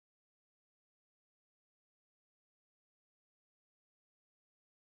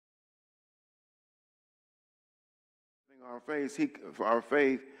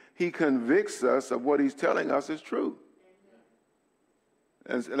he convicts us of what he's telling us is true.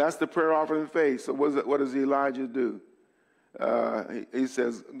 And that's the prayer offering of faith. So what does Elijah do? He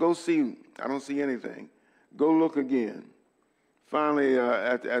says, go see. I don't see anything. Go look again. Finally,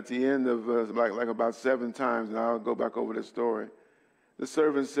 at the end of like about 7 times, and I'll go back over the story, the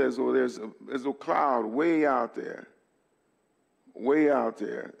servant says, well, there's a cloud way out there. Way out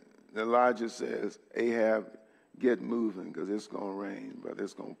there. Elijah says, Ahab, get moving because it's going to rain, but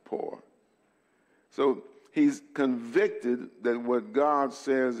it's going to pour. So he's convicted that what God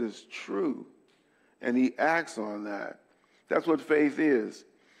says is true, and he acts on that. That's what faith is.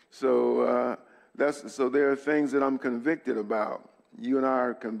 So there are things that I'm convicted about. You and I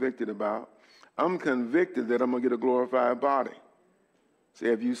are convicted about. I'm convicted that I'm going to get a glorified body. Say,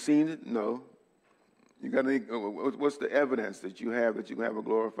 have you seen it? No. You got any, what's the evidence that you have a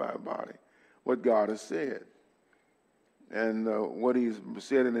glorified body? What God has said. And what he's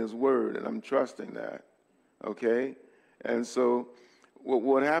said in his word, and I'm trusting that. Okay? And so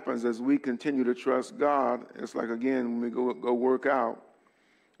what happens as we continue to trust God, it's like, again, when we go work out,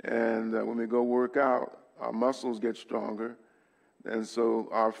 and when we go work out, our muscles get stronger, and so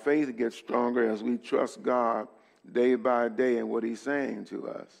our faith gets stronger as we trust God day by day in what he's saying to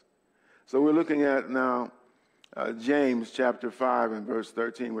us. So we're looking at now James chapter 5 and verse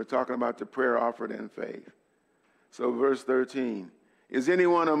 13. We're talking about the prayer offered in faith. So verse 13, is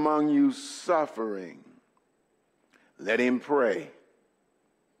anyone among you suffering? Let him pray.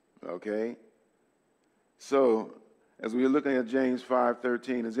 Okay? So as we're looking at James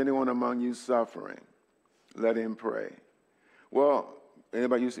 5:13, is anyone among you suffering? Let him pray. Well,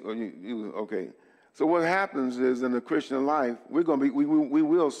 anybody okay. So what happens is in the Christian life, we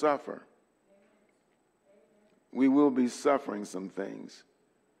will suffer. We will be suffering some things.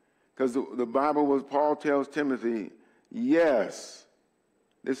 Because the Bible, Paul tells Timothy, yes,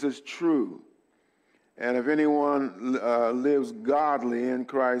 this is true. And if anyone lives godly in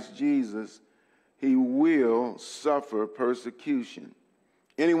Christ Jesus, he will suffer persecution.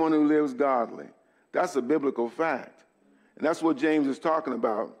 Anyone who lives godly. That's a biblical fact. And that's what James is talking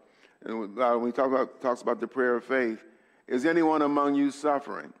about. And when he talks about the prayer of faith, is anyone among you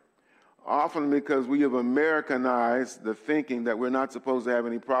suffering? Often because we have Americanized the thinking that we're not supposed to have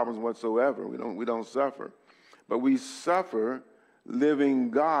any problems whatsoever. We don't suffer. But we suffer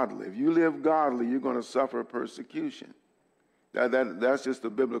living godly. If you live godly, you're going to suffer persecution. That's just a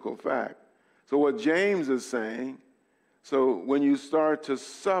biblical fact. So what James is saying, so when you start to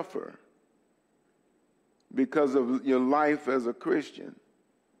suffer because of your life as a Christian,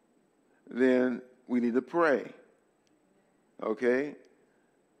 then we need to pray. Okay?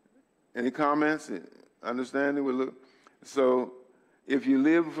 Any comments? Understanding? So if you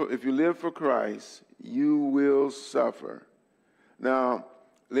live for Christ, you will suffer. Now,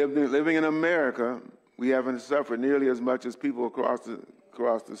 living in America, we haven't suffered nearly as much as people across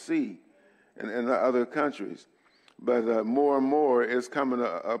the sea and other countries. But more and more is coming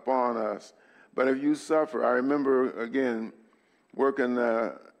upon us. But if you suffer, I remember, again, working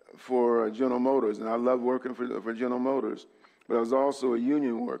for General Motors, and I love working for General Motors, but I was also a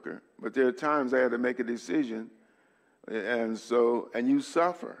union worker. But there are times I had to make a decision, and you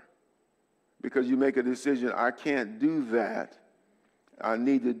suffer because you make a decision, I can't do that. I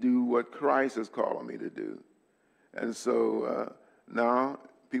need to do what Christ is calling me to do. And so now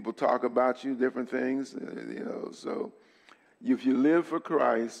people talk about you, different things, so if you live for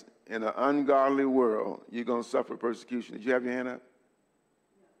Christ in an ungodly world, you're going to suffer persecution. Did you have your hand up?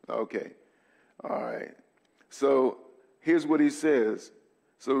 Okay. All right. So here's what he says.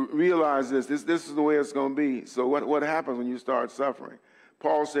 So realize this is the way it's going to be. So what happens when you start suffering?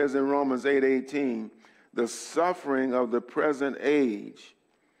 Paul says in Romans 8:18, the suffering of the present age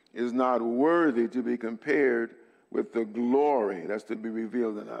is not worthy to be compared with the glory that's to be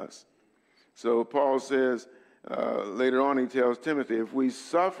revealed in us. So Paul says, later on he tells Timothy, if we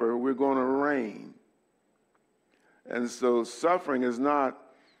suffer, we're going to reign. And so suffering is not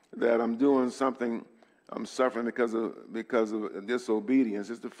that I'm doing something, I'm suffering because of disobedience.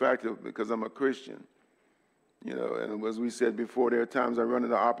 It's the fact of because I'm a Christian. And as we said before, there are times I run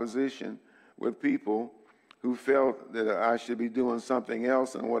into opposition with people who felt that I should be doing something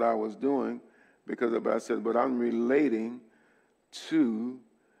else than what I was doing because of what I said, but I'm relating to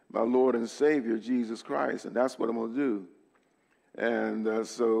my Lord and Savior, Jesus Christ, and that's what I'm going to do. And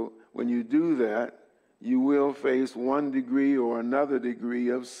so when you do that, you will face one degree or another degree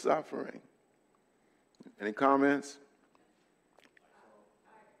of suffering. Any comments?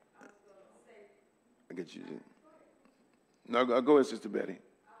 I get you. No, go ahead, Sister Betty.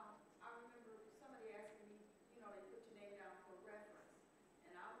 I remember somebody asking me, they put your name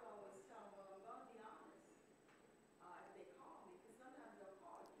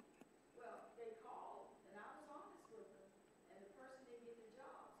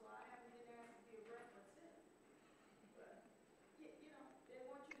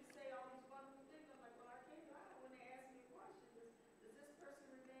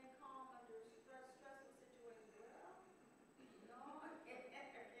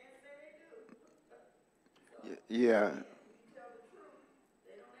Yeah.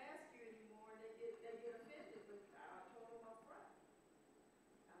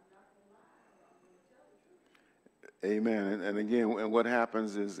 Amen. And again, and what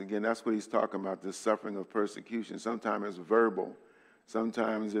happens is, again, that's what he's talking about, this suffering of persecution. Sometimes it's verbal.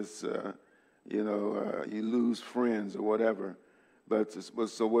 Sometimes it's, you lose friends or whatever.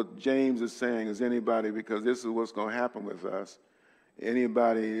 So what James is saying is anybody, because this is what's going to happen with us,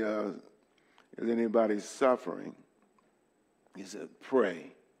 anybody suffering, he said,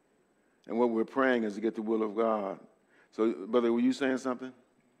 pray. And what we're praying is to get the will of God. So, brother, were you saying something?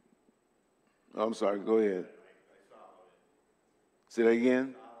 Oh, I'm sorry. Go ahead. Say that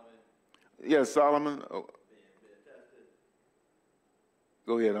again? Solomon. Yeah, Solomon. Oh.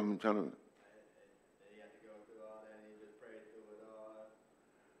 Go ahead. I'm trying to.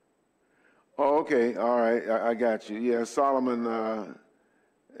 Oh, okay. All right. I got you. Yeah, Solomon.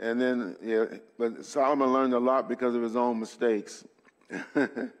 And then, yeah, but Solomon learned a lot because of his own mistakes.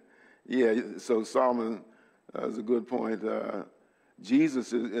 Yeah, so Solomon is a good point.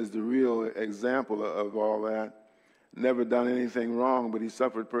 Jesus is the real example of all that. Never done anything wrong, but he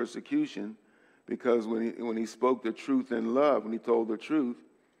suffered persecution because when he spoke the truth in love, when he told the truth,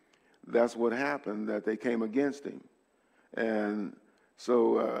 that's what happened, that they came against him. And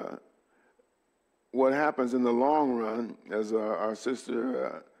so what happens in the long run, as our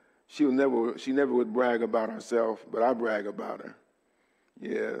sister, she never would brag about herself, but I brag about her.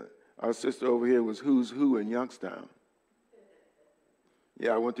 Yeah, our sister over here was Who's Who in Youngstown.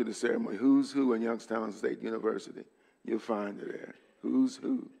 Yeah, I went to the ceremony. Who's Who in Youngstown State University. You'll find her there. Who's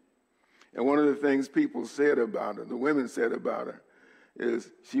Who. And one of the things people said about her, the women said about her,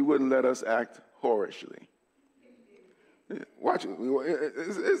 is she wouldn't let us act whorishly. Watch,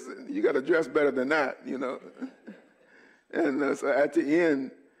 you got to dress better than that, you know. And so at the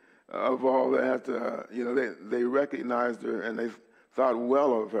end of all that, they recognized her and they thought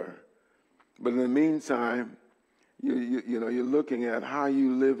well of her. But in the meantime, you're looking at how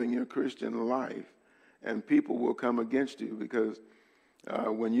you live in your Christian life, and people will come against you because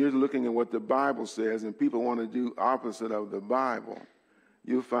when you're looking at what the Bible says and people want to do opposite of the Bible,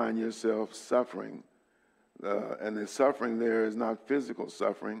 you'll find yourself suffering. And the suffering there is not physical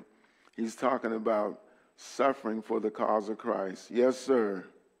suffering. He's talking about suffering for the cause of Christ. Yes, sir.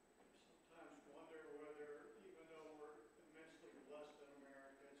 Sometimes wonder whether, even though we're immensely blessed in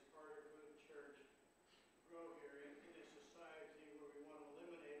America, it's harder for the church to grow here in a society where we want to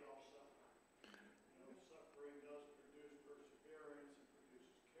eliminate all suffering. Suffering does produce perseverance and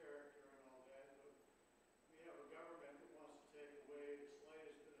produces character and all that, but we have a government that wants to take away the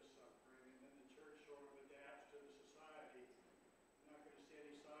slightest bit of suffering, and then the church sort of adapts to the society. I'm not going to see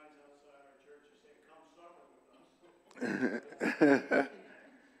any signs outside our church that say, "Come suffer with us."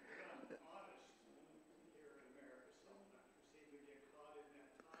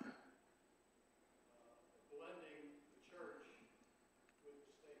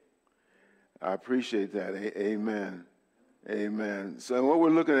 I appreciate that. Amen. Amen. So what we're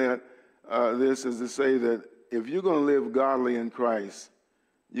looking at this is to say that if you're going to live godly in Christ,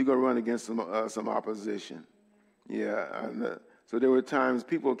 you're going to run against some opposition. Yeah. And, so there were times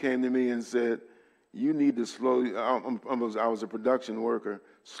people came to me and said, you need to slow, I was a production worker,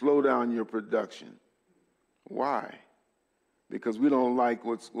 slow down your production. Why? Because we don't like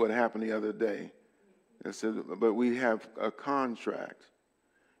what happened the other day. I said, but we have a contract.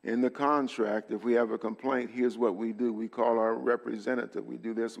 In the contract, if we have a complaint, here's what we do. We call our representative. We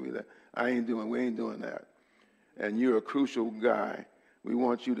do this, we that. We ain't doing that. And you're a crucial guy. We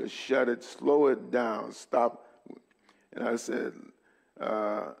want you to shut it, slow it down, stop. And I said,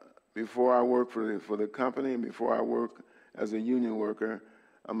 before I work for the company and before I work as a union worker,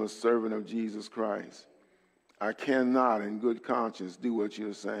 I'm a servant of Jesus Christ. I cannot, in good conscience, do what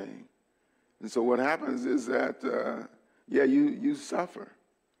you're saying. And so what happens is that, you suffer.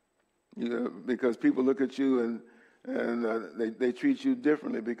 Because people look at you and they treat you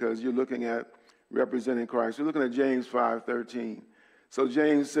differently because you're looking at representing Christ. You're looking at James 5:13. So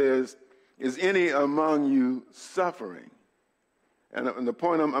James says, is any among you suffering? And the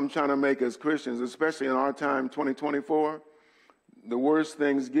point I'm trying to make as Christians, especially in our time, 2024, the worse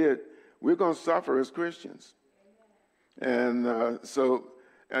things get, we're going to suffer as Christians. And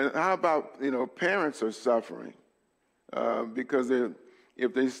and how about, parents are suffering because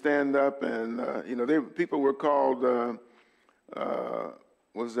if they stand up and, people were called,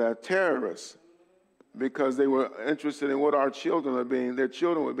 terrorists because they were interested in what their children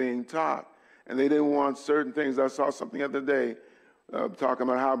were being taught. And they didn't want certain things. I saw something the other day talking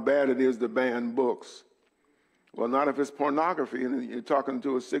about how bad it is to ban books. Well, not if it's pornography and you're talking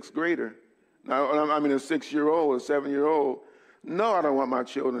to a sixth grader Now, I mean, a 6-year-old, a 7-year-old. No, I don't want my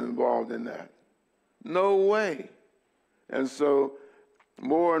children involved in that. No way. And so,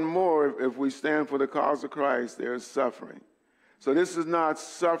 more and more, if we stand for the cause of Christ, there's suffering. So this is not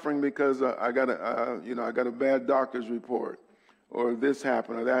suffering because I got a bad doctor's report, or this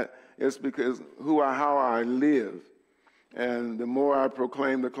happened or that. It's because how I live, and the more I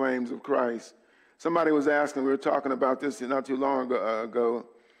proclaim the claims of Christ. Somebody was asking. We were talking about this not too long ago.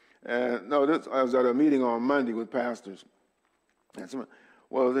 And I was at a meeting on Monday with pastors. And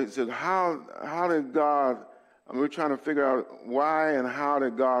they said, how did God? I mean, we're trying to figure out why and how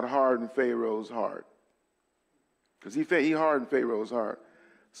did God harden Pharaoh's heart? Because he hardened Pharaoh's heart.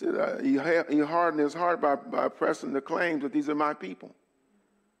 Said he hardened his heart by pressing the claims that these are my people.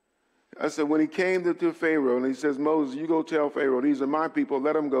 I said, when he came to Pharaoh and he says, Moses, you go tell Pharaoh, these are my people,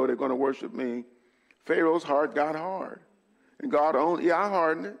 let them go, they're going to worship me. Pharaoh's heart got hard. And God I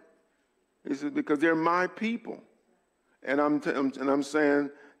hardened it. He said, because they're my people. And I'm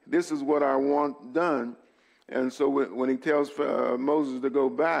saying, this is what I want done. And so when he tells Moses to go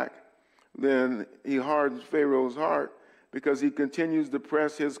back, then he hardens Pharaoh's heart because he continues to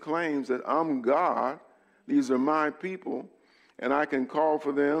press his claims that I'm God, these are my people, and I can call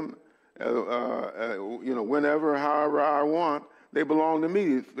for them, whenever, however I want. They belong to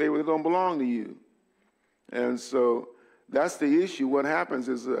me. They don't belong to you. And so that's the issue. What happens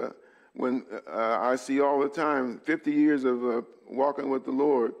is when I see all the time, 50 years of walking with the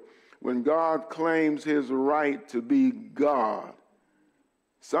Lord, when God claims his right to be God,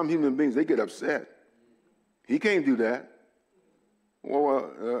 some human beings, they get upset. He can't do that.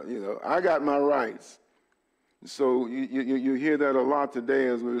 Well, I got my rights. So you hear that a lot today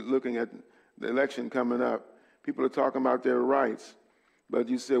as we're looking at the election coming up. People are talking about their rights. But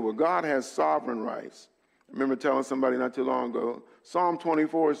you say, well, God has sovereign rights. I remember telling somebody not too long ago, Psalm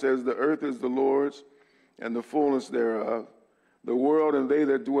 24 says, the earth is the Lord's and the fullness thereof, the world and they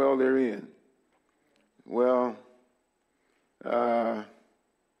that dwell therein. Well, you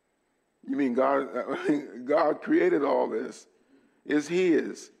mean God created all this? It's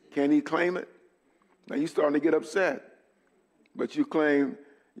his. Can he claim it? Now you're starting to get upset. But you claim,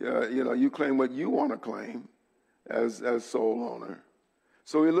 you claim what you want to claim as sole owner.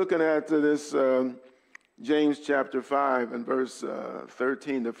 So we're looking at this James chapter 5 and verse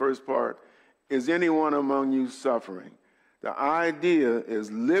 13, the first part. Is anyone among you suffering? The idea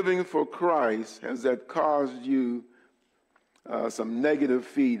is living for Christ. Has that caused you some negative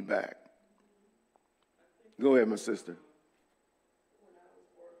feedback? Go ahead, my sister. When I was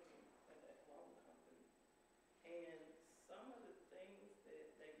working at that loan company, and some of the things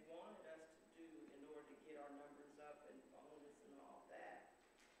that they wanted us to do in order to get our numbers up and bonus and all that,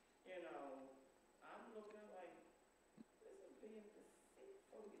 I'm looking like, this is being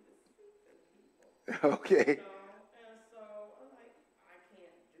deceitful. You're deceiving people. Okay. And so I'm like, I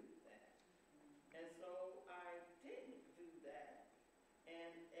can't do that. And so I didn't do that.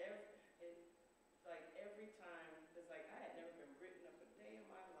 And every time, it's like I had never been written up a day in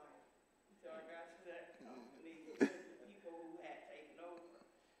my life until I got to that company with the people who had taken over.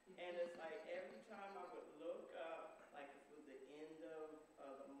 And it's like every time I would look up, like it was the end of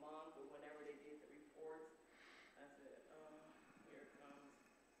the month or whenever they did the reports, I said, oh, here it comes.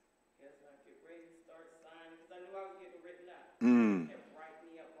 Guess I get ready to start signing because I knew I was getting written up. Mm. Kept write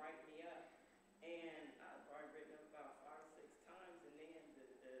me up. And I've probably written up about 5 or 6 times. And then the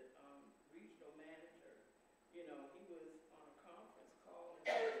regional manager, he was on a conference call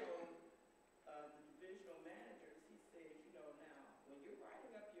and he told the divisional managers, he said, now, when you're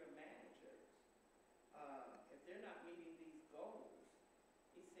writing up your managers, if they're not meeting these goals,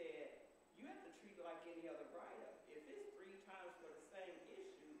 he said, you have to treat it like any other write-up. If it's 3 times for the same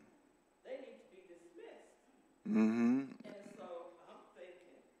issue, they need to be dismissed. Mm-hmm. And so I'm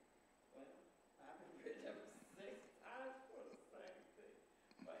thinking, well, I've been written up 6 times for the same thing.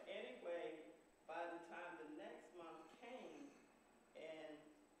 But anyway, by the time the next month came, and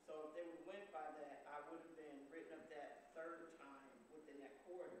so if they would went by that, I would have been written up that 3rd time within that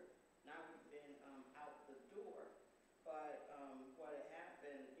quarter. And I would have been out the door. But what had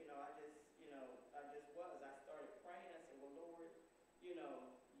happened, I started praying. I said, well, Lord, you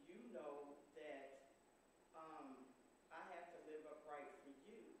know that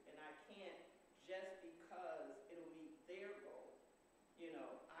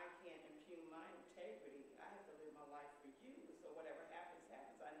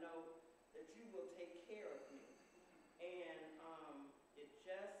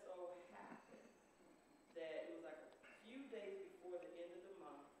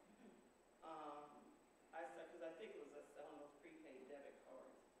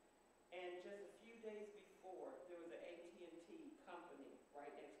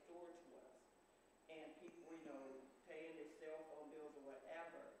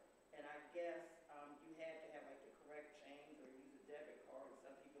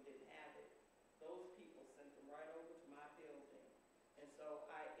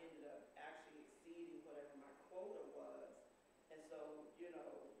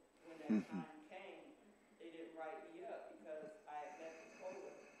that time came, they didn't write me up because I had met the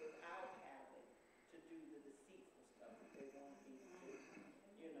quota without having to do the deceitful stuff that they wanted me to do.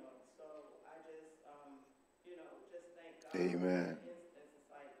 You know, so I just, you know, just thank God. Amen. For that instance,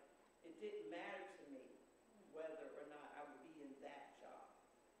 it's like, it didn't matter to me whether or not I would be in that job.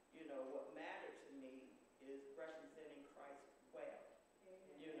 You know, what mattered to me is representing Christ well.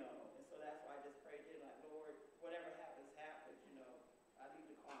 You know, and so that's why I just prayed in, like, Lord, whatever happens, happens, you know. I leave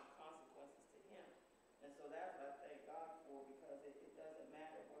the consequences to him. And so that's what I thank God for, because it doesn't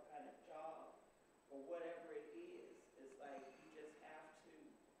matter what kind of job or whatever it is. It's like you just have to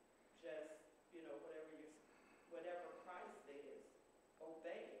just, you know, whatever Christ says,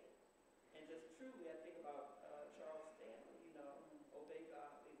 obey it. And just truly, I think about Charles Stanley, you know, obey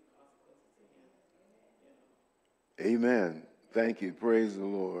God, leave the consequences to him. You know. Amen. Thank you. Praise the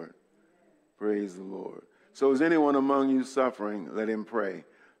Lord. Praise the Lord. So is anyone among you suffering? Let him pray.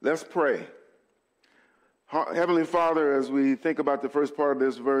 Let's pray. Heavenly Father, as we think about the first part of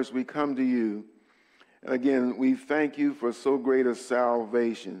this verse, we come to you. And again, we thank you for so great a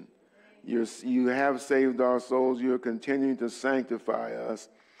salvation. You have saved our souls. You're continuing to sanctify us,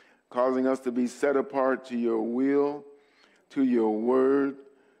 causing us to be set apart to your will, to your word,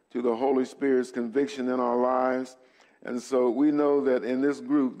 to the Holy Spirit's conviction in our lives. And so we know that in this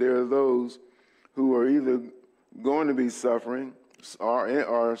group there are those who are either going to be suffering,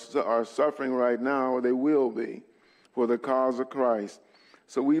 are suffering right now, or they will be for the cause of Christ.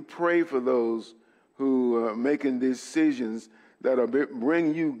 So we pray for those who are making decisions that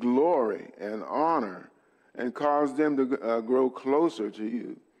bring you glory and honor and cause them to grow closer to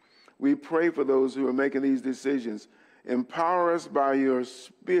you. We pray for those who are making these decisions. Empower us by your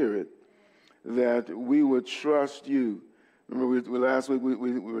Spirit that we would trust you. Remember, last week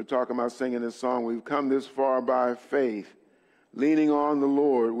we were talking about singing this song, we've come this far by faith, leaning on the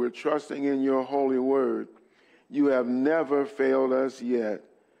Lord. We're trusting in your holy word. You have never failed us yet.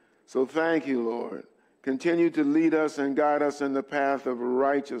 So thank you, Lord. Continue to lead us and guide us in the path of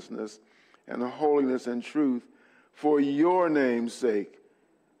righteousness and holiness and truth for your name's sake.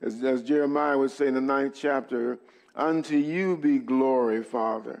 As Jeremiah would say in the 9th chapter, unto you be glory,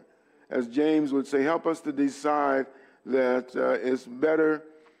 Father. As James would say, help us to decide that it's better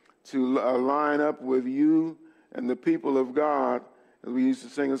to line up with you and the people of God. As we used to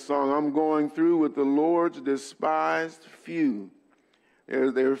sing a song, I'm going through with the Lord's despised few.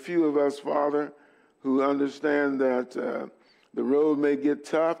 There are few of us, Father, who understand that the road may get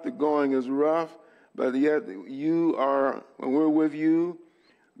tough, the going is rough, but yet you are, when we're with you,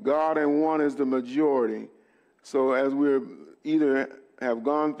 God and one is the majority. So as we're either have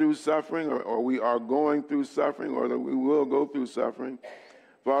gone through suffering or we are going through suffering or that we will go through suffering,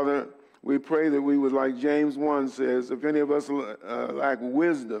 Father, we pray that we would, like James 1 says, if any of us lack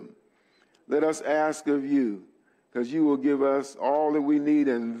wisdom, let us ask of you, because you will give us all that we need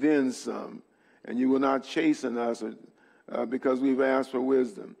and then some, and you will not chasten us because we've asked for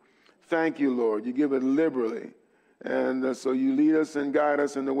wisdom. Thank you, Lord. You give it liberally, and so you lead us and guide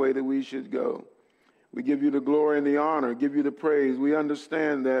us in the way that we should go. We give you the glory and the honor, give you the praise. We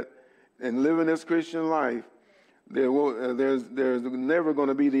understand that in living this Christian life, there's never going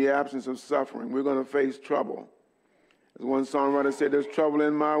to be the absence of suffering. We're going to face trouble. As one songwriter said, there's trouble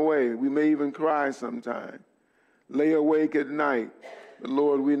in my way. We may even cry sometime. Lay awake at night. But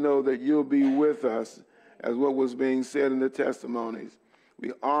Lord, we know that you'll be with us, as what was being said in the testimonies.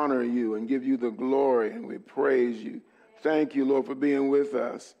 We honor you and give you the glory, and we praise you. Thank you, Lord, for being with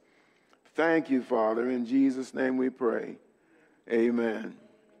us. Thank you, Father. In Jesus' name we pray. Amen.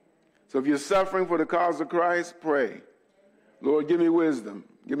 So if you're suffering for the cause of Christ, pray. Lord, give me wisdom.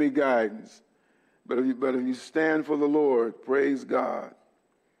 Give me guidance. But if you stand for the Lord, praise God.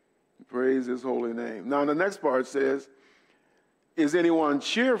 Praise his holy name. Now, the next part says, is anyone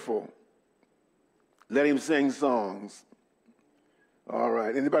cheerful? Let him sing songs. All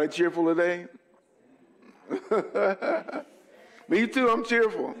right. Anybody cheerful today? Me too. I'm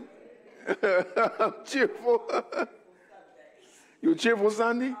cheerful. I'm cheerful. You a cheerful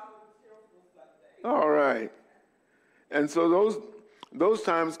Sunday? All right. And so those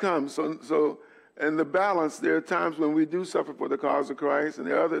times come. So in the balance, there are times when we do suffer for the cause of Christ, and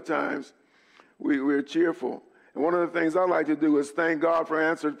there are other times we're cheerful. And one of the things I like to do is thank God for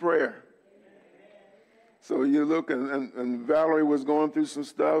answered prayer. So you look, and Valerie was going through some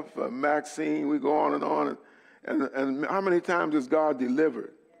stuff, Maxine, we go on, and how many times has God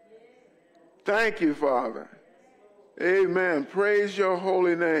delivered? Thank you, Father. Amen. Praise your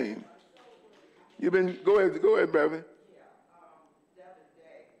holy name. Go ahead, Beverly. The other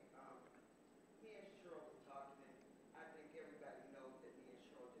day, me and Cheryl were talking, and I think everybody knows that me and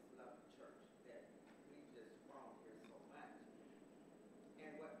Cheryl just love each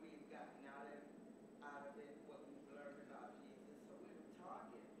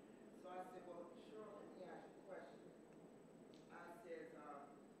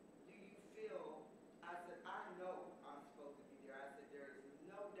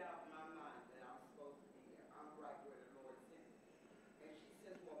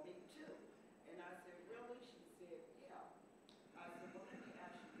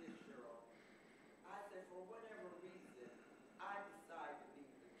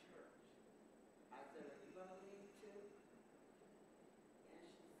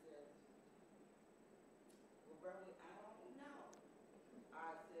Brother, I don't know.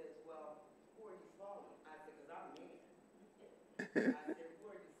 I says, well, who are you following? I said, because I'm man. I said, who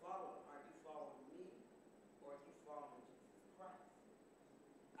are you following? Are you following me or are you following Jesus Christ?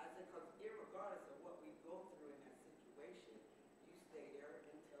 I said, because irregardless of what we go through in that situation, you stay there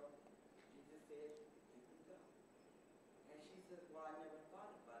until Jesus says you can go. And she says, well, I never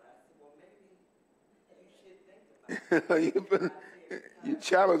thought about it. I said, well, maybe you should think about it. You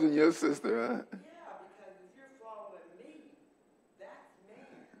challenging your sister, huh? Yeah, because if you're following me, that's man.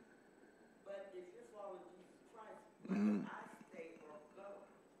 But if you're following Jesus Christ, whether I stay or go.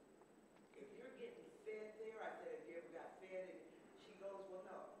 If you're getting fed there, I said, have you ever got fed? And she goes, well,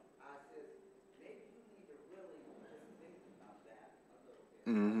 no. I said, maybe you need to really just think about that a little bit.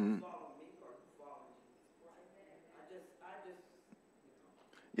 Mm-hmm. Follow me or you follow Jesus Christ.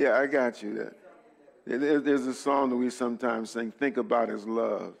 Yeah, I got you. There's a song that we sometimes sing, think about his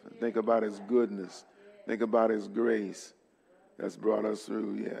love, think about his goodness, think about his grace that's brought us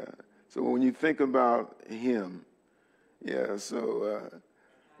through, yeah. So when you think about him, yeah, so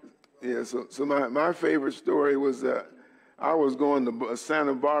my favorite story was that I was going to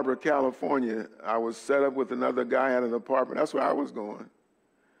Santa Barbara, California. I was set up with another guy at an apartment. That's where I was going.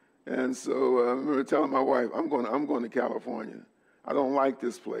 And so I remember telling my wife, I'm going to California. I don't like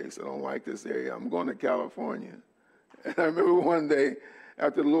this place. I don't like this area. I'm going to California. And I remember one day,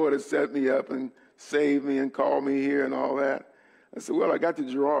 after the Lord had set me up and saved me and called me here and all that, I said, well, I got to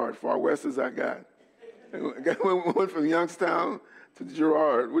Girard, far west as I got. We went from Youngstown to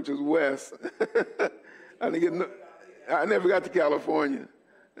Girard, which is west. I never got to California.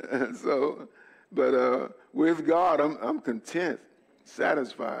 But with God, I'm content,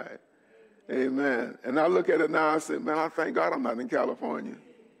 satisfied. Amen. And I look at it now, I say, man, I thank God I'm not in California.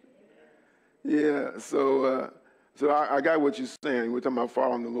 Yeah, so I got what you're saying. We're talking about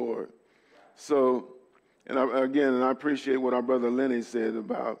following the Lord. So, and I appreciate what our brother Lenny said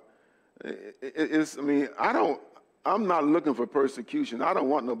about, I'm not looking for persecution. I don't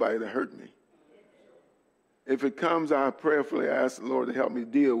want nobody to hurt me. If it comes, I prayerfully ask the Lord to help me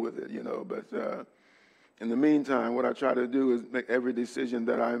deal with it, but in the meantime, what I try to do is make every decision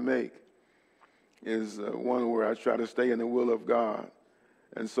that I make is one where I try to stay in the will of God.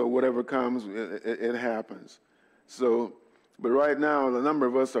 And so whatever comes, it happens. So, but right now, the number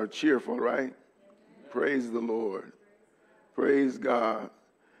of us are cheerful, right? Praise the Lord. Praise God.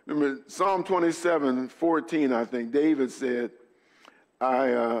 Remember, Psalm 27:14, I think, David said,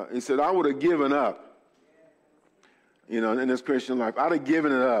 he said, I would have given up, in this Christian life. I'd have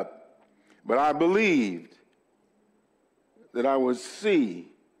given it up. But I believed that I would see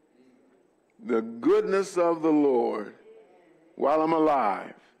the goodness of the Lord while I'm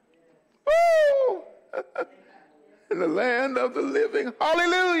alive. Woo! In the land of the living.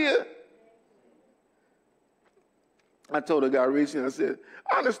 Hallelujah. I told a guy recently, I said,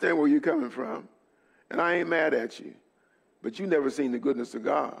 I understand where you're coming from, and I ain't mad at you, but you never seen the goodness of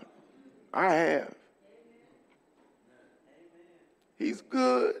God. I have. He's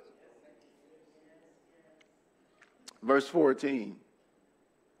good. Verse 14.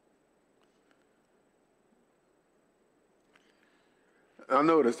 Now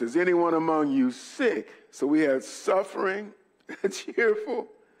notice, is anyone among you sick? So we had suffering, cheerful.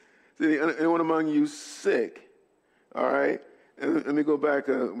 Is anyone among you sick? All right? And let me go back.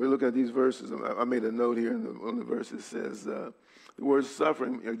 We're looking at these verses. I made a note here, and one of the verses says, the word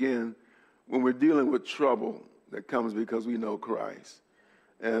suffering, again, when we're dealing with trouble that comes because we know Christ.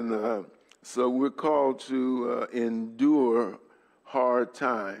 And so we're called to endure hard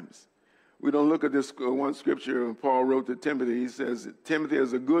times. We don't look at this one scripture Paul wrote to Timothy. He says, Timothy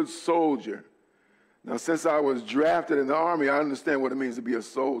is a good soldier. Now, since I was drafted in the army, I understand what it means to be a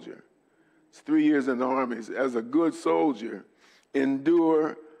soldier. It's 3 years in the army. As a good soldier,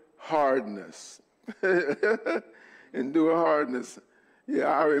 endure hardness. Endure hardness. Yeah,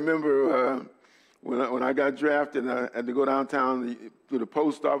 I remember when I got drafted, I had to go downtown to the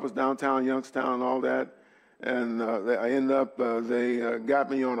post office, downtown Youngstown, and all that. And I ended up, they got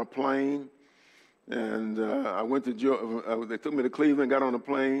me on a plane, and I went to, they took me to Cleveland, got on a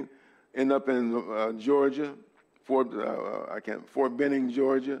plane, ended up in Georgia, Fort Benning,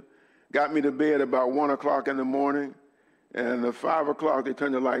 Georgia. Got me to bed about 1 o'clock in the morning, and at 5 o'clock, they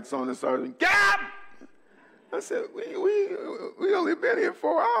turned the lights on and started, get up! I said, we only been here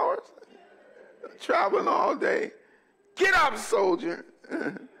 4 hours, traveling all day. Get up, soldier!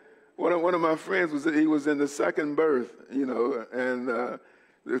 One of my friends he was in the second berth, and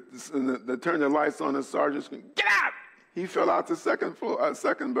they turned the lights on. The sergeant screamed, "Get out!" He fell out the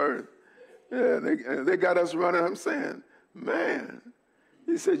second berth. Yeah, they got us running. I'm saying, man,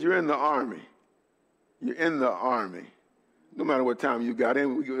 he said, "You're in the army. You're in the army. No matter what time you got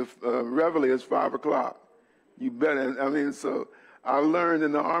in, Reveille is 5 o'clock. You better, I mean, so I learned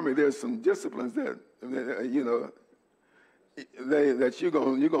in the army there's some disciplines that you know, that you're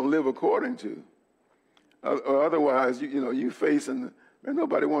gonna live according to. Or otherwise, you facing, man,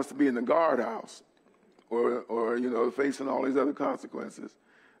 nobody wants to be in the guardhouse or facing all these other consequences.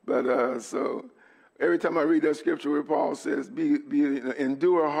 But so every time I read that scripture where Paul says,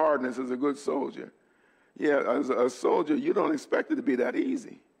 endure hardness as a good soldier. Yeah, as a soldier, you don't expect it to be that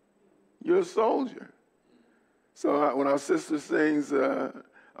easy. You're a soldier. So when our sister sings,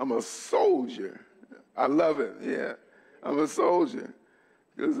 I'm a soldier, I love it, yeah. I'm a soldier.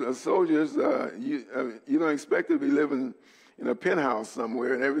 Because a soldier is, you don't expect to be living in a penthouse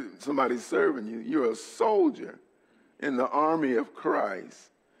somewhere and somebody's serving you. You're a soldier in the army of Christ.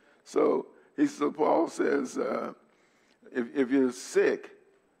 So Paul says, if you're sick,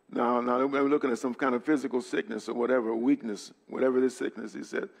 now we're looking at some kind of physical sickness or whatever, weakness, whatever this sickness, he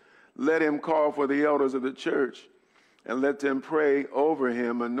said, let him call for the elders of the church and let them pray over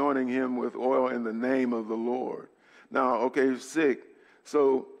him, anointing him with oil in the name of the Lord. Now, okay, sick.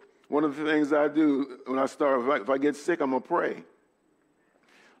 So one of the things I do when I start, if I get sick, I'm going to pray.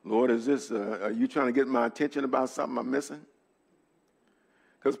 Lord, are you trying to get my attention about something I'm missing?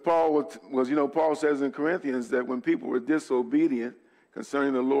 Because Paul Paul says in Corinthians that when people were disobedient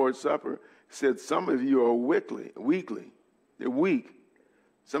concerning the Lord's Supper, he said, some of you are weakly. They're weak.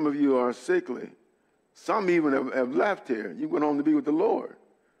 Some of you are sickly. Some even have left here. You went home to be with the Lord.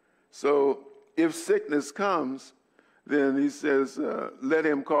 So if sickness comes, then he says, let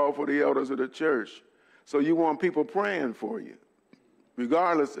him call for the elders of the church. So you want people praying for you.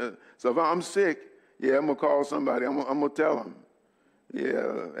 Regardless. So if I'm sick, yeah, I'm going to call somebody. I'm going to tell them.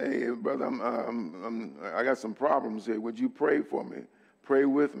 Yeah, hey, brother, I got some problems here. Would you pray for me? Pray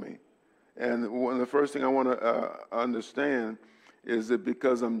with me. And the first thing I want to understand is that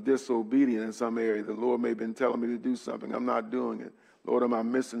because I'm disobedient in some area, the Lord may have been telling me to do something. I'm not doing it. Lord, am I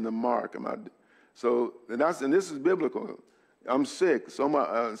missing the mark? And this is biblical. I'm sick. So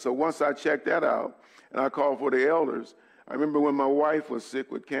once I check that out and I call for the elders, I remember when my wife was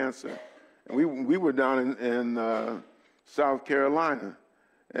sick with cancer. And we were down in South Carolina.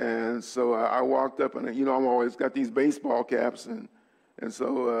 And so I walked up and, I'm always got these baseball caps. And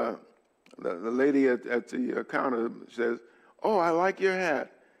so the lady at the counter says, oh, I like your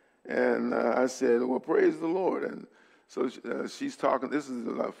hat. And I said, well, praise the Lord. And so she's talking, this is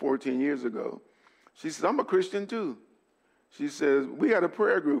about 14 years ago. She says, I'm a Christian too. She says, we got a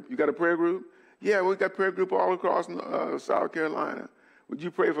prayer group. You got a prayer group? Yeah, we got prayer group all across South Carolina. Would you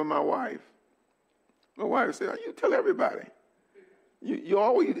pray for my wife? My wife said, you tell everybody. You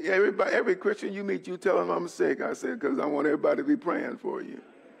always, every Christian you meet, you tell them I'm sick. I said, because I want everybody to be praying for you.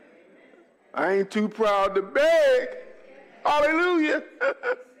 I ain't too proud to beg. Hallelujah.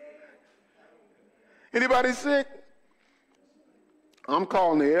 Anybody sick? I'm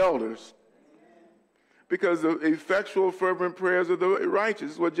calling the elders. Because the effectual, fervent prayers of the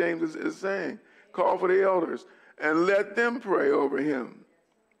righteous is what James is saying. Call for the elders and let them pray over him.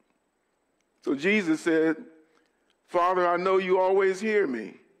 So Jesus said, Father, I know you always hear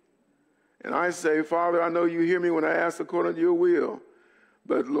me. And I say, Father, I know you hear me when I ask according to your will.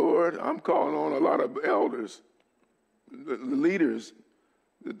 But Lord, I'm calling on a lot of elders, the leaders,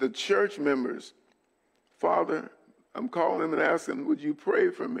 the church members. Father, I'm calling them and asking, would you pray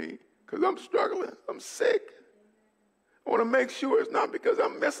for me? Because I'm struggling. I'm sick. I want to make sure it's not because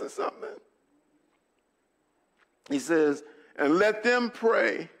I'm missing something. He says, and let them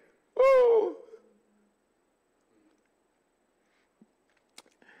pray. Oh.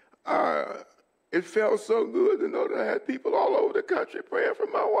 It felt so good to know that I had people all over the country praying for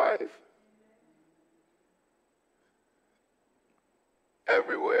my wife.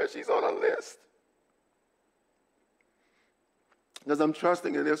 Everywhere she's on a list. Because I'm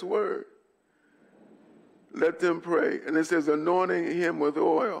trusting in this word. Let them pray. And it says anointing him with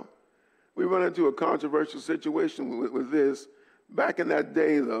oil. We run into a controversial situation with this. Back in that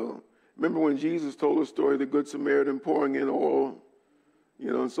day, though, remember when Jesus told the story of the Good Samaritan pouring in oil,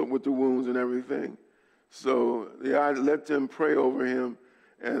 so with the wounds and everything. So I let them pray over him.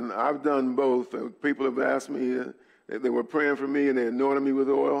 And I've done both. People have asked me, they were praying for me and they anointed me with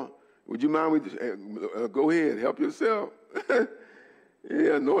oil. Would you mind? Go ahead, help yourself.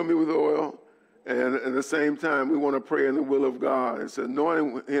 Yeah, anoint me with oil. And at the same time, we want to pray in the will of God. It's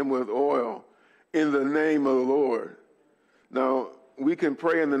anointing him with oil in the name of the Lord. Now, we can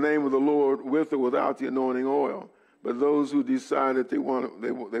pray in the name of the Lord with or without the anointing oil. But those who decide that they want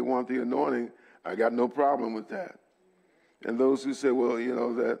the anointing, I got no problem with that. And those who say, well,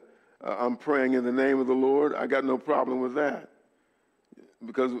 that I'm praying in the name of the Lord, I got no problem with that.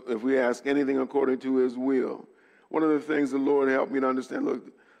 Because if we ask anything according to his will, one of the things the Lord helped me to understand,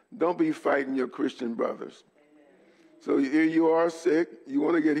 look, don't be fighting your Christian brothers. So here you are sick, you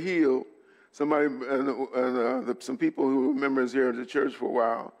want to get healed. Somebody, some people who were members here at the church for a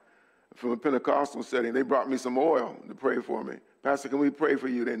while, from a Pentecostal setting, they brought me some oil to pray for me. Pastor, can we pray for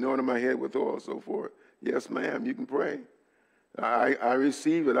you? They anointed my head with oil, so forth. Yes, ma'am, you can pray. I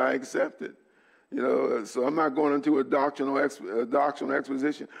receive it, I accept it. You know, so I'm not going into a doctrinal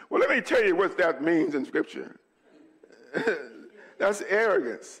exposition. Well, let me tell you what that means in Scripture. That's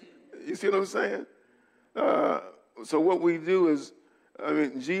arrogance. You see what I'm saying? So what we do is, I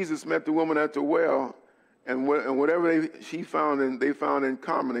mean, Jesus met the woman at the well, and whatever they found in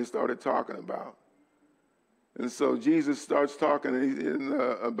common, they started talking about. And so Jesus starts talking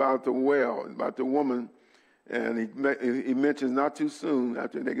about the well, about the woman, and he mentions not too soon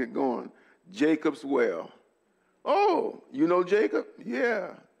after they get going, Jacob's well. Oh, you know Jacob?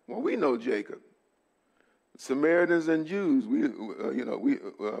 Yeah. Well, we know Jacob. Samaritans and Jews, we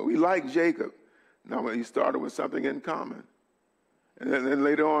like Jacob. Now he started with something in common, and then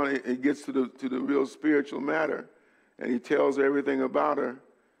later on it gets to the real spiritual matter, and he tells her everything about her.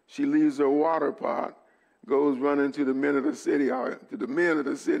 She leaves her water pot, goes running to the men of the city, and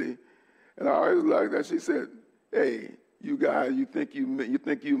I always like that. She said, "Hey, you guys, you think you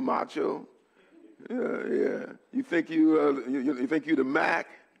macho? Yeah. You think you the Mac?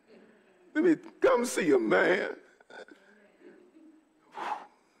 Let me come see a man."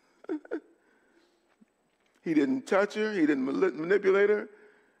 He didn't touch her. He didn't manipulate her.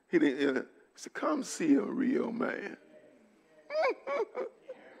 He said, "Come see a real man."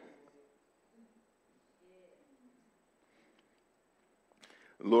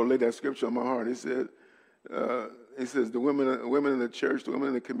 The Lord laid that scripture on my heart. He says, the women in the church, the women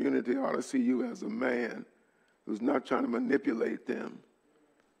in the community ought to see you as a man who's not trying to manipulate them,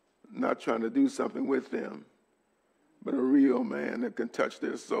 not trying to do something with them, but a real man that can touch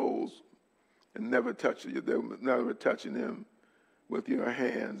their souls and never touching them with your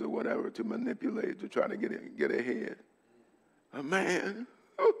hands or whatever to manipulate, to try to get ahead. A man.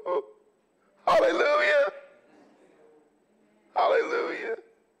 Hallelujah. Hallelujah.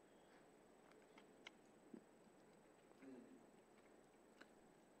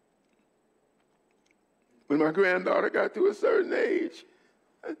 When my granddaughter got to a certain age,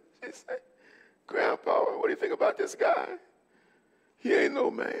 she said, "Grandpa, what do you think about this guy? He ain't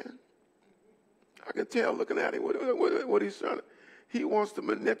no man." I can tell looking at him what he's trying to. He wants to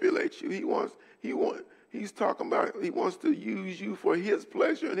manipulate you. He's talking about, he wants to use you for his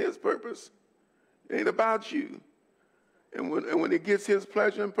pleasure and his purpose. It ain't about you. And when he gets his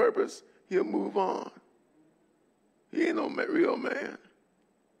pleasure and purpose, he'll move on. He ain't no real man.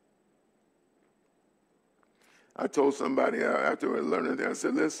 I told somebody after learning that, I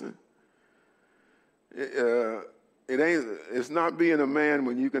said, listen, it's not being a man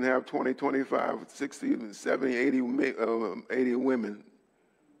when you can have 20, 25, 60, 70, 80 women.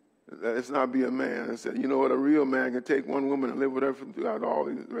 It's not being a man. I said, you know what? A real man can take one woman and live with her throughout all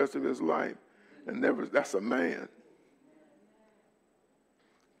the rest of his life. And that's a man.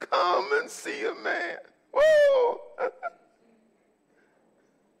 Come and see a man. Whoa!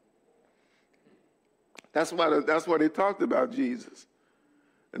 That's why they talked about Jesus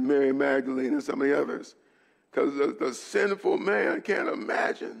and Mary Magdalene and some of the others. Because the sinful man can't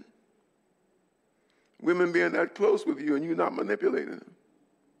imagine women being that close with you and you not manipulating them.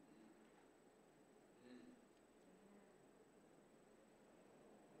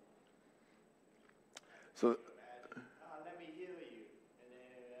 So, let me heal you. And then,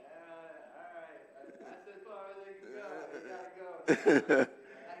 all right, that's as far as they can go. They gotta go.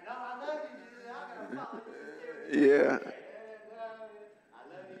 Like, no, I love you, Jesus. I'm gonna follow you. Yeah. I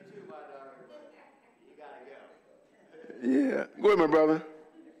love you too, my daughter, but you gotta go. Yeah. Go ahead, my brother.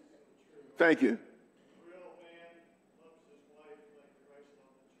 Thank you. A real man loves his wife like Christ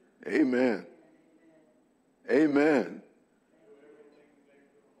loved the church. Amen. Amen. Do everything to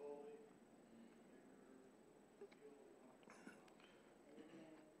make her holy.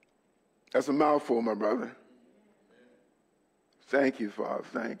 That's a mouthful, my brother. Thank you, Father.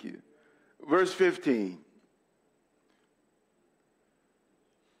 Thank you. Verse 15.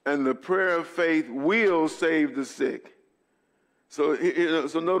 And the prayer of faith will save the sick. So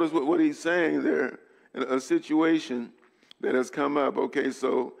notice what he's saying there. In a situation that has come up. Okay,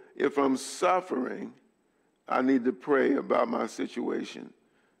 so if I'm suffering, I need to pray about my situation,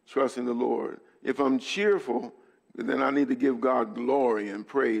 trusting the Lord. If I'm cheerful, then I need to give God glory and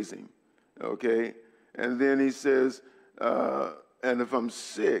praise him. Okay? And then he says, and if I'm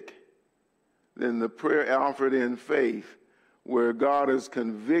sick, than the prayer offered in faith, where God has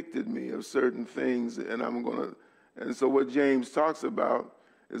convicted me of certain things, and so what James talks about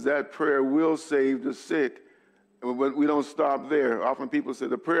is that prayer will save the sick. But we don't stop there. Often people say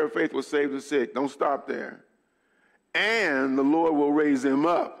the prayer of faith will save the sick. Don't stop there. And the Lord will raise him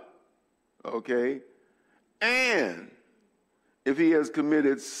up. Okay? And if he has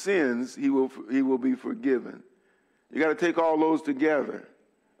committed sins, he will be forgiven. You got to take all those together.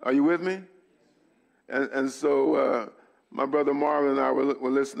 Are you with me? And so my brother Marvin and I were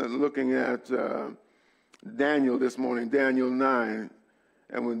looking at Daniel this morning, Daniel 9.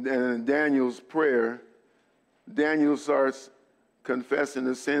 And in Daniel's prayer, Daniel starts confessing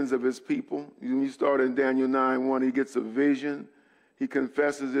the sins of his people. When you start in Daniel 9:1, he gets a vision. He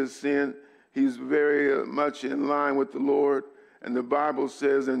confesses his sin. He's very much in line with the Lord. And the Bible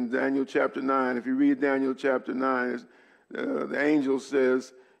says in Daniel chapter 9, if you read Daniel chapter 9, the angel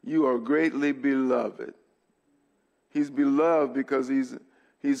says, "You are greatly beloved." He's beloved because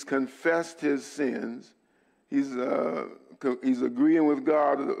he's confessed his sins. He's agreeing with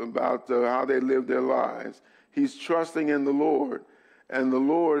God about how they live their lives. He's trusting in the Lord. And the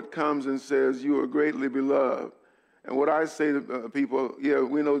Lord comes and says, "You are greatly beloved." And what I say to people,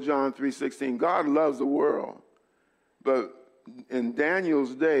 we know John 3:16. God loves the world. But in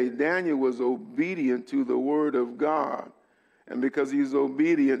Daniel's day, Daniel was obedient to the word of God. And because he's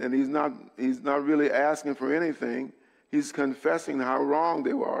obedient and he's not really asking for anything, he's confessing how wrong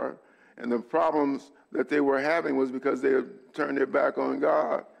they were. And the problems that they were having was because they had turned their back on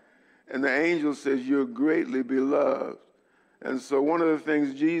God. And the angel says, "You're greatly beloved." And so one of the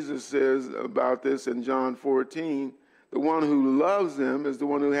things Jesus says about this in John 14, the one who loves him is the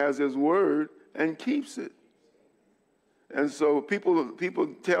one who has his word and keeps it. And so people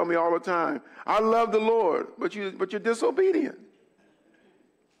tell me all the time, "I love the Lord," but you're disobedient.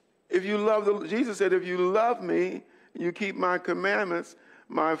 If you love Jesus said, "If you love me, you keep my commandments,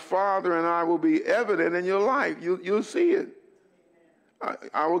 my Father and I will be evident in your life." You'll see it.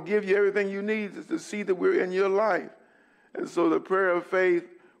 I will give you everything you need to see that we're in your life. And so the prayer of faith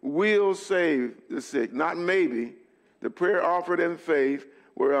will save the sick. Not maybe. The prayer offered in faith,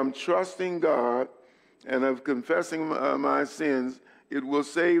 where I'm trusting God and I'm confessing my sins, it will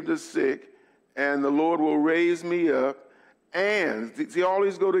save the sick, and the Lord will raise me up. And, see, all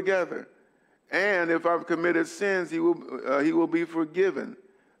these go together. And if I've committed sins, he will be forgiven.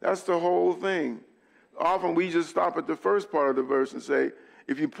 That's the whole thing. Often we just stop at the first part of the verse and say,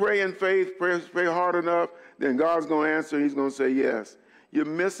 if you pray in faith, pray hard enough, then God's going to answer, he's going to say yes. You're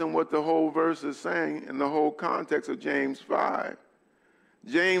missing what the whole verse is saying in the whole context of James 5.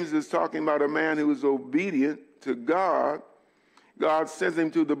 James is talking about a man who is obedient to God. God sends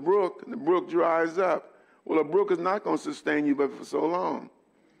him to the brook, and the brook dries up. Well, a brook is not going to sustain you but for so long.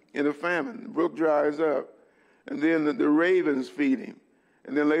 In a famine, the brook dries up. And then the ravens feed him.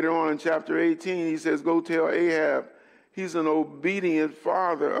 And then later on in chapter 18, he says, go tell Ahab. He's an obedient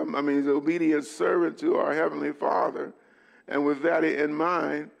father. He's an obedient servant to our Heavenly Father. And with that in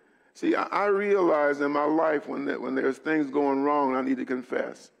mind, see, I realize in my life when there's things going wrong, I need to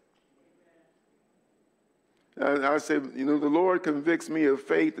confess. And I say, the Lord convicts me of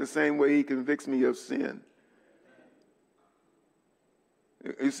faith the same way he convicts me of sin.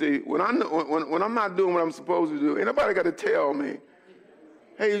 You see, when I'm not doing what I'm supposed to do, ain't nobody got to tell me,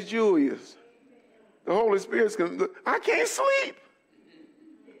 hey, it's Julius. The Holy Spirit's I can't sleep.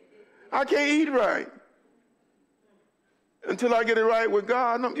 I can't eat right until I get it right with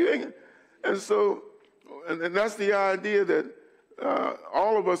God. And so, and that's the idea that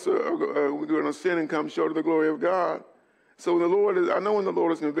all of us are going to sin and come short of the glory of God. So I know when the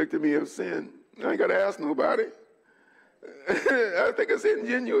Lord has convicted me of sin, I ain't got to ask nobody. I think it's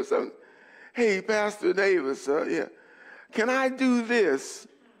ingenuous. Hey, Pastor Davis, can I do this?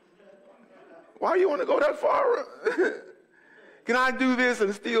 Why do you want to go that far? Can I do this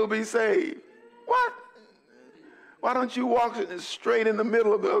and still be saved? What? Why don't you walk straight in the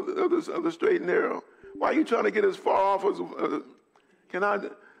middle of the straight and narrow? Why are you trying to get as far off as... can I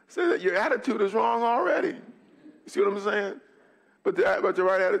say that your attitude is wrong already? You see what I'm saying? But the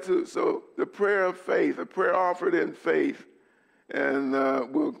right attitude. So the prayer of faith, a prayer offered in faith, and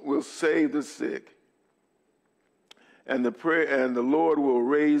will save the sick. And the Lord will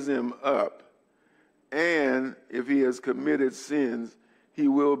raise him up. And if he has committed sins, he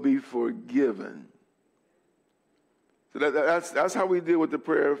will be forgiven. So that's how we deal with the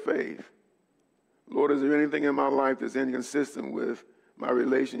prayer of faith. Lord, is there anything in my life that's inconsistent with my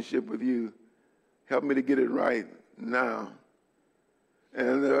relationship with you? Help me to get it right now.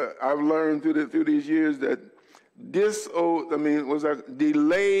 And I've learned through these years that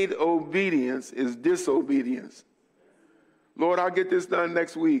delayed obedience is disobedience. Lord, I'll get this done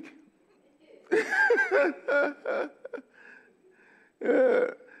next week.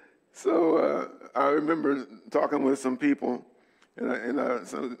 So I remember talking with some people,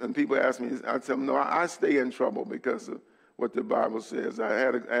 and people asked me, I tell them, no, I stay in trouble because of what the Bible says. I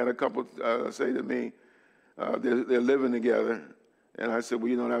had a couple say to me, they're living together, and I said,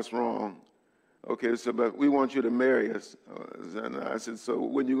 well, that's wrong. Okay, so but we want you to marry us, and I said, so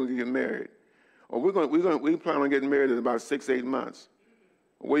when you gonna get married? Oh, we plan on getting married in about 6-8 months.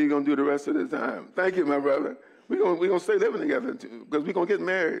 What are you gonna do the rest of the time? Thank you, my brother. We gonna stay living together because we're gonna get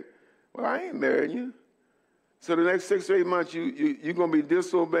married. Well, I ain't marrying you. So the next 6 or 8 months, you're gonna be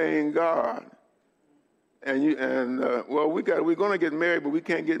disobeying God. We're gonna get married, but we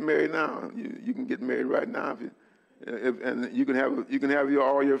can't get married now. You can get married right now, and you can have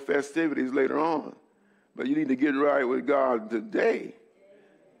all your festivities later on. But you need to get right with God today.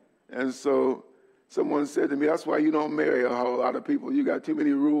 And so someone said to me, that's why you don't marry a whole lot of people. You got too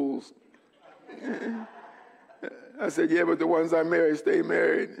many rules. I said, yeah, but the ones I marry stay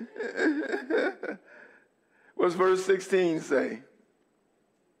married. What's verse 16 say?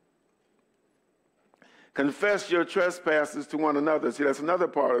 Confess your trespasses to one another. See, that's another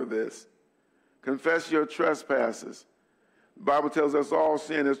part of this. Confess your trespasses. The Bible tells us all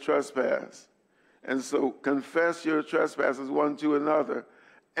sin is trespass. And so confess your trespasses one to another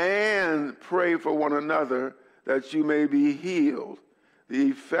and pray for one another that you may be healed. The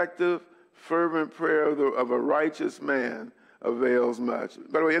effective, fervent prayer of a righteous man avails much.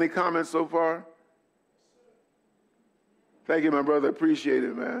 By the way, any comments so far? Thank you, my brother. Appreciate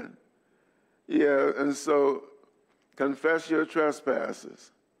it, man. Yeah, and so confess your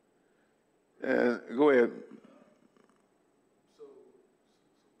trespasses. And go ahead. So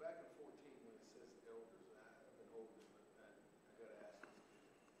back in 14 when it says elders, I've been over this, but I got to ask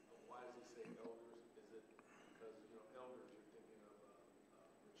you, why does it say elders? Is it because, elders, you're thinking of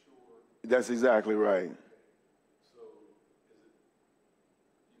mature? That's exactly right. So is it,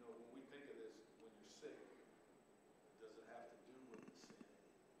 when we think of this, when you're sick, does it have to do with the sin?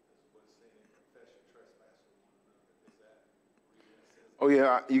 Is what it's saying, confess your trespasses with one another. Is that reason it says? Oh,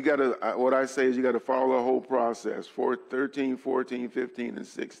 yeah, you got to, what I say is you got to follow the whole process, 13, 14, 15, and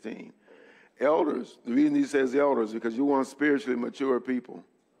 16. Elders, the reason he says elders, because you want spiritually mature people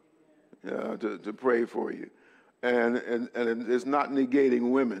to pray for you. And it's not negating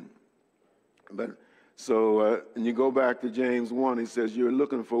women. But so, and you go back to James 1, he says, you're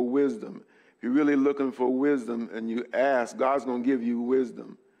looking for wisdom. If you're really looking for wisdom and you ask, God's going to give you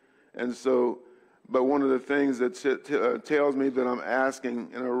wisdom. And so, but one of the things that tells me that I'm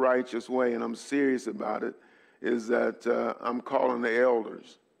asking in a righteous way and I'm serious about it is that I'm calling the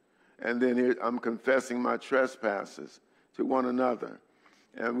elders. And then I'm confessing my trespasses to one another.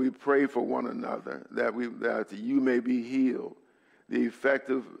 And we pray for one another that you may be healed. The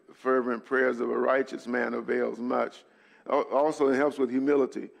effective, fervent prayers of a righteous man avails much. Also, it helps with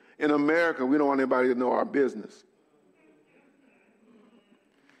humility. In America, we don't want anybody to know our business.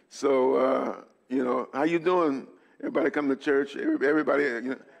 So, how you doing? Everybody come to church. Everybody,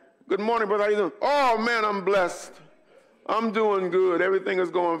 good morning, brother. How you doing? Oh, man, I'm blessed. I'm doing good. Everything is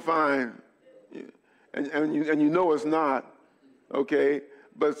going fine. And you know it's not, okay?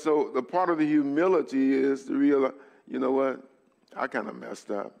 But so the part of the humility is to realize, you know what? I kind of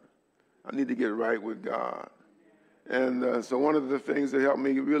messed up. I need to get right with God. And so one of the things that helped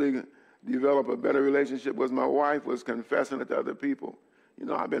me really develop a better relationship with my wife was confessing it to other people.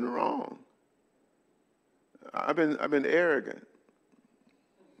 I've been wrong. I've been arrogant.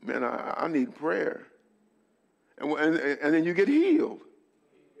 Man, I need prayer. And then you get healed.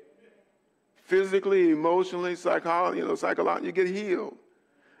 Physically, emotionally, psychologically, you get healed.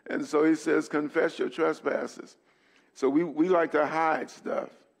 And so he says, confess your trespasses. So we like to hide stuff.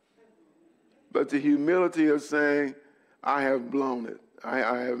 But the humility of saying, I have blown it. I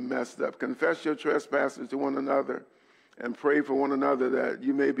have messed up. Confess your trespasses to one another and pray for one another that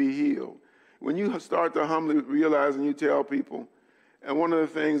you may be healed. When you start to humbly realize and you tell people, and one of the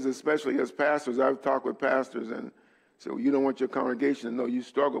things, especially as pastors, I've talked with pastors, and so you don't want your congregation to know you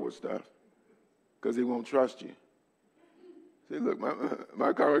struggle with stuff because they won't trust you. Say, look,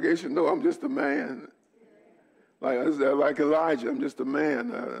 my congregation know I'm just a man. Like Elijah, I'm just a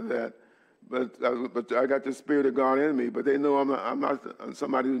man. But I got the Spirit of God in me. But they know I'm not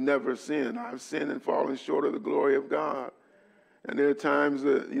somebody who never sinned. I've sinned and fallen short of the glory of God. And there are times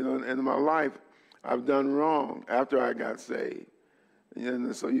that, in my life, I've done wrong after I got saved.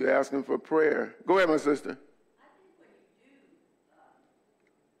 And so you're asking for prayer. Go ahead, my sister. I think when you do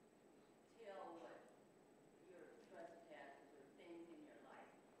tell what your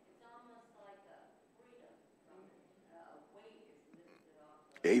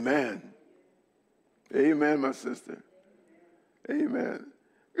Amen. Amen, my sister. Amen.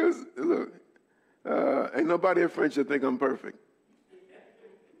 Because, look, ain't nobody at French that think I'm perfect.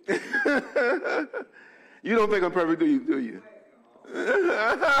 You don't think I'm perfect, do you? Do you? Go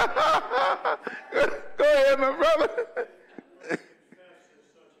ahead, my brother. Confess is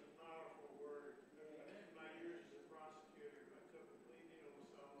such a powerful word. In my years as a prosecutor, I took a plea deal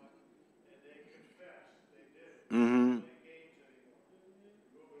with someone, and they confessed. They did. Mm-hmm. Playing games anymore.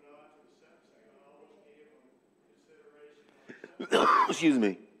 Moving on to the sentencing, I always gave them consideration on the sentence. Excuse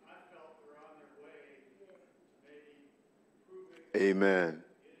me. I felt they're on their way to maybe proving Amen.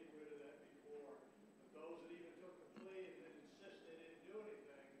 getting rid of that before. But those that even took the plea and then insist they didn't do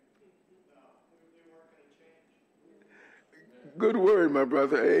anything, no, they weren't going to change. Good word, my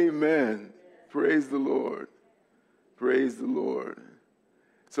brother. Amen. Praise the Lord. Praise the Lord.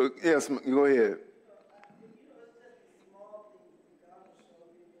 So, yes, go ahead. You know, it's just the small things that God will show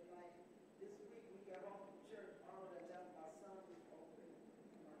you. But like this week, we got home from church. All of that, my son was open,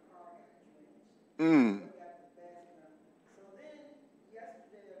 and my car got drenched. Mm. So I got the bathroom. So then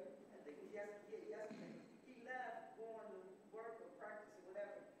yesterday, I think it was yesterday, he left going to work or practice or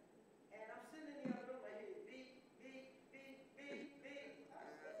whatever. And I'm sitting in the other room, I hear beep, beep, beep, beep, beep. I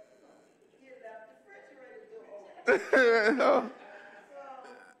said, he had left the refrigerator door open. Oh. So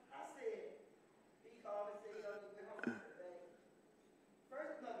I said, he called and said, yo, you home. I said, babe.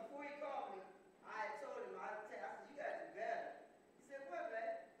 First, no, before he called me, I had told him, I said, you got to do better. He said, what,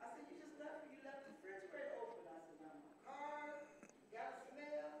 babe? I said, you left the refrigerator open. I said, now my car got a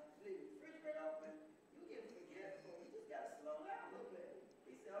smell, leave the refrigerator open. You get forgetful. You just got to slow down a little bit.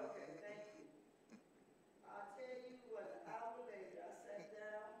 He said, okay, thank you. I'll tell you what, an hour later, I sat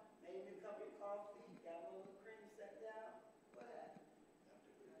down, made me a cup of coffee, got a little cream, sat down. What happened?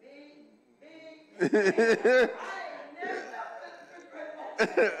 Big. I ain't never left the refrigerator open.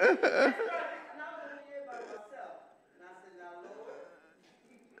 And I was over here by myself. And I said, now, Lord,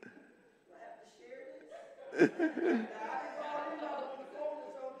 do I have to share this? Now, I didn't call him out on the phone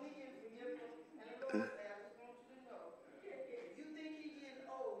and told me he forgive him. And the Lord said, I just want you to know, if you think he getting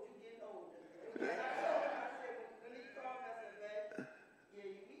old, you getting older. And I told him, I said, when he called me, I said, babe, yeah,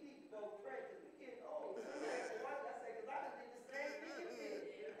 we need to both pray because we getting old. So I said, because I did the same thing you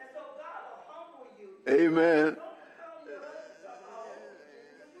did. And so God will humble you. Amen. Don't call your husband somehow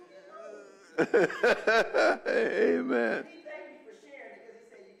because you get old. Amen. He thanked me for sharing it because he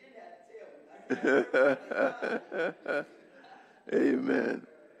said you didn't have to tell me. Amen.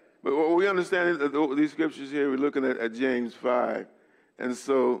 But what we understand is these scriptures here, we're looking at James 5. And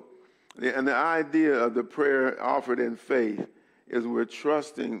so, and the idea of the prayer offered in faith is we're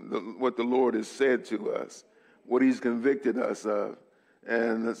trusting what the Lord has said to us, what he's convicted us of.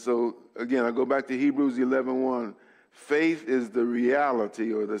 And so, again, I go back to Hebrews 11:1. Faith is the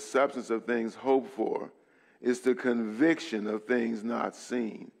reality or the substance of things hoped for. It's the conviction of things not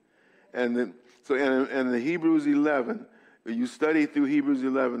seen. And in the Hebrews 11, when you study through Hebrews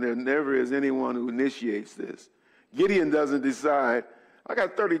 11, there never is anyone who initiates this. Gideon doesn't decide, I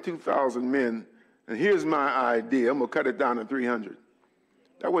got 32,000 men, and here's my idea. I'm going to cut it down to 300.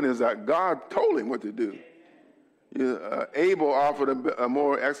 That wasn't his idea. God told him what to do. Abel offered a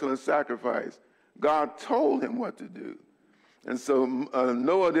more excellent sacrifice. God told him what to do. And so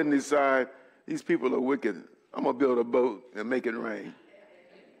Noah didn't decide, these people are wicked. I'm going to build a boat and make it rain.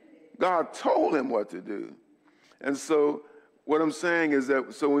 God told him what to do. And so what I'm saying is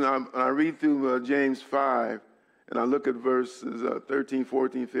that, so when I read through James 5, and I look at verses 13,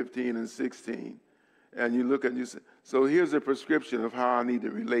 14, 15, and 16, and you look at, so here's a prescription of how I need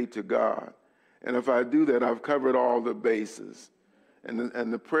to relate to God. And if I do that, I've covered all the bases.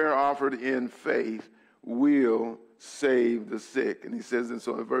 And the prayer offered in faith will save the sick. And he says, and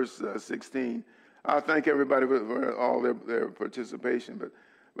so in verse 16, I thank everybody for all their participation.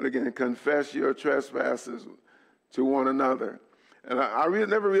 But again, confess your trespasses to one another. And I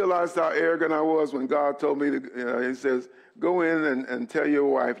never realized how arrogant I was when God told me to, he says, go in and tell your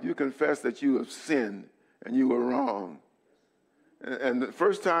wife, you confess that you have sinned and you were wrong. And the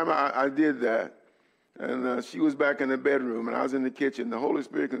first time I did that, and she was back in the bedroom, and I was in the kitchen. The Holy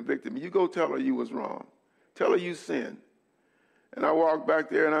Spirit convicted me. You go tell her you was wrong. Tell her you sinned. And I walked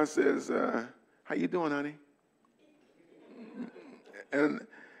back there, and I says, how you doing, honey? And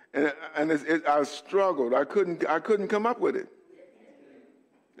I struggled. I couldn't come up with it.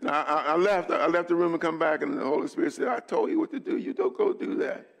 And I left the room and come back, and the Holy Spirit said, I told you what to do. You don't go do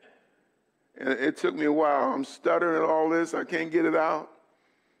that. And it took me a while. I'm stuttering at all this. I can't get it out.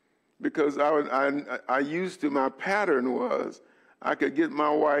 Because I used to, my pattern was, I could get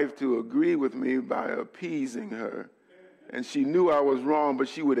my wife to agree with me by appeasing her. And she knew I was wrong, but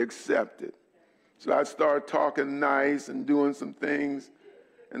she would accept it. So I'd start talking nice and doing some things.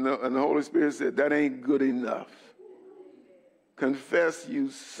 And the Holy Spirit said, that ain't good enough. Confess you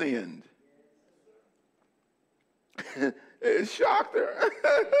sinned. It shocked her.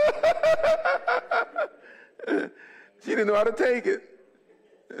 She didn't know how to take it.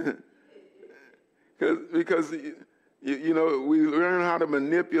 Because you know, we learn how to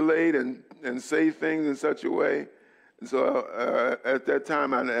manipulate and say things in such a way. And so at that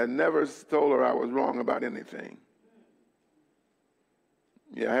time, I never told her I was wrong about anything.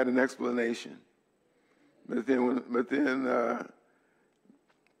 Yeah, I had an explanation. But then the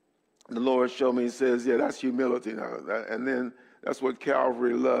Lord showed me, he says, yeah, that's humility. And then that's what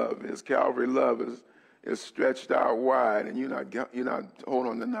Calvary love is. Calvary love is stretched out wide, and you're not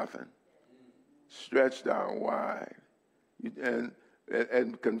holding on to nothing. Stretched out wide. And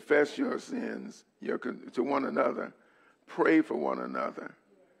confess your sins to one another. Pray for one another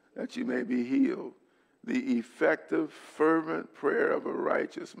that you may be healed. The effective, fervent prayer of a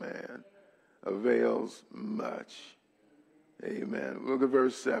righteous man avails much. Amen. Look at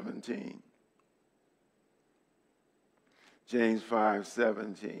verse 17. James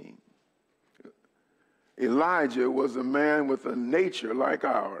 5:17. Elijah was a man with a nature like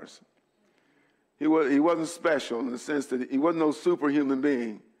ours. He wasn't special in the sense that he wasn't no superhuman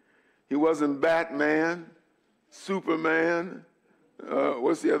being. He wasn't Batman, Superman,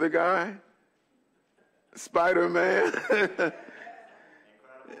 what's the other guy? Spider-Man.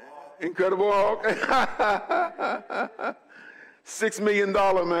 Incredible Hulk. $6 million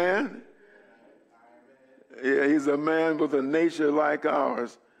man. Yeah, he's a man with a nature like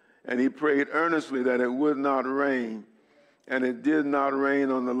ours. And he prayed earnestly that it would not rain. And it did not rain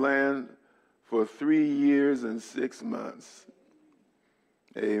on the land for 3 years and 6 months.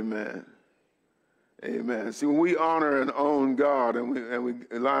 Amen. Amen. See, when we honor and own God and we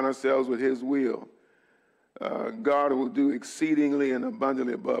align ourselves with his will, God will do exceedingly and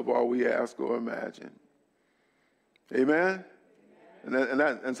abundantly above all we ask or imagine. Amen?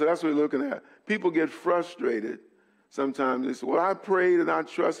 And so that's what we're looking at. People get frustrated sometimes. They say, well, I prayed and I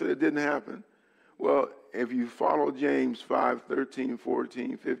trusted it didn't happen. Well, if you follow James 5:13,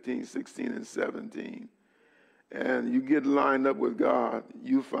 14, 15, 16, and 17, and you get lined up with God,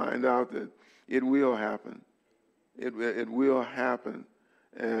 you find out that it will happen. It will happen.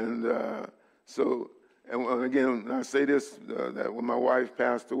 And and again, I say this, that when my wife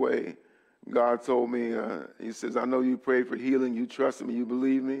passed away, God told me, he says, I know you prayed for healing, you trusted me, you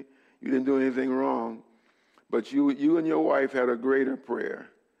believe me, you didn't do anything wrong, but you and your wife had a greater prayer,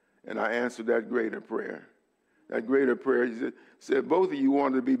 and I answered that greater prayer. That greater prayer, he said both of you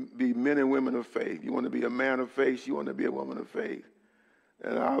wanted to be men and women of faith. You want to be a man of faith, you want to be a woman of faith.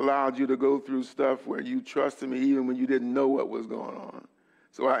 And I allowed you to go through stuff where you trusted me even when you didn't know what was going on.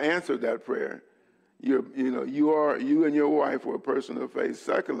 So I answered that prayer. You and your wife were a person of faith.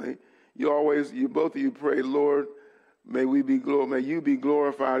 Secondly, both of you pray, Lord, may you be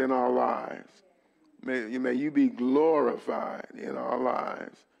glorified in our lives. May you be glorified in our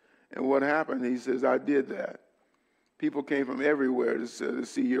lives. And what happened? He says, I did that. People came from everywhere to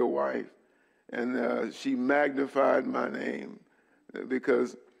see your wife, and she magnified my name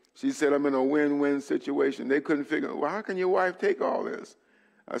because she said, I'm in a win-win situation. They couldn't figure, well, how can your wife take all this?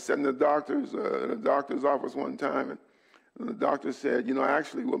 I sat in the doctor's office one time, and the doctor said,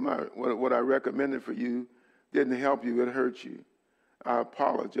 actually what I recommended for you didn't help you, it hurt you. I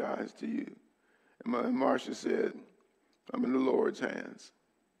apologize to you. And Marcia said, I'm in the Lord's hands.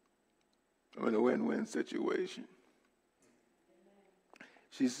 I'm in a win-win situation.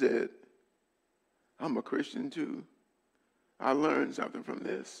 She said, I'm a Christian too. I learned something from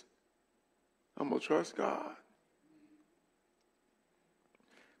this. I'm going to trust God.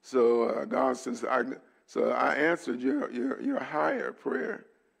 So God says, I answered your higher prayer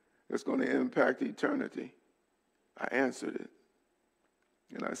that's going to impact eternity. I answered it.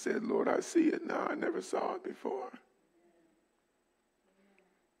 And I said, Lord, I see it now. I never saw it before.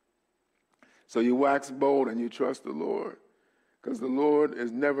 So you wax bold and you trust the Lord, because the Lord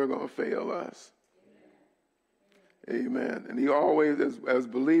is never going to fail us. Amen. And he always, as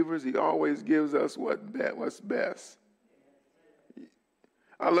believers, he always gives us what's best.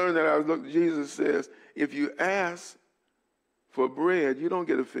 I learned that Jesus says, if you ask for bread, you don't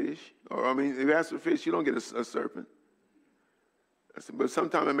get a fish. If you ask for fish, you don't get a serpent. But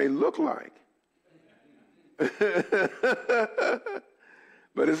sometimes it may look like.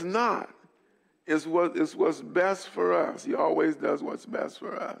 But it's not. It's what's best for us. He always does what's best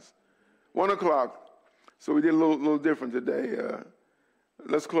for us. 1:00. So we did a little different today.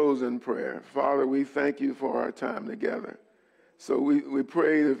 Let's close in prayer. Father, we thank you for our time together. So we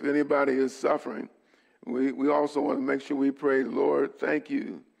pray if anybody is suffering, we also want to make sure we pray, Lord, thank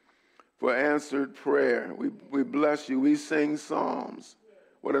you for answered prayer. We bless you. We sing psalms.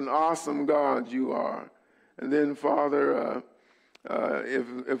 What an awesome God you are. And then, Father,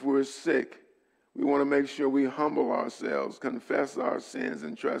 if we're sick, we want to make sure we humble ourselves, confess our sins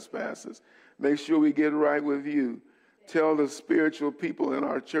and trespasses, make sure we get right with you. Tell the spiritual people in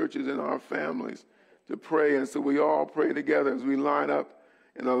our churches and our families to pray. And so we all pray together as we line up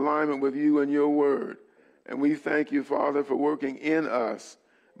in alignment with you and your word. And we thank you, Father, for working in us,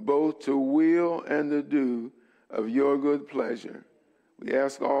 both to will and to do of your good pleasure. We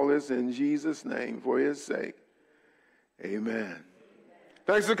ask all this in Jesus' name for his sake. Amen.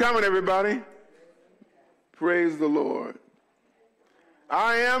 Thanks for coming, everybody. Praise the Lord.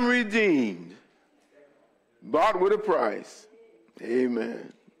 I am redeemed, bought with a price.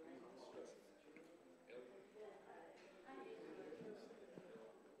 Amen.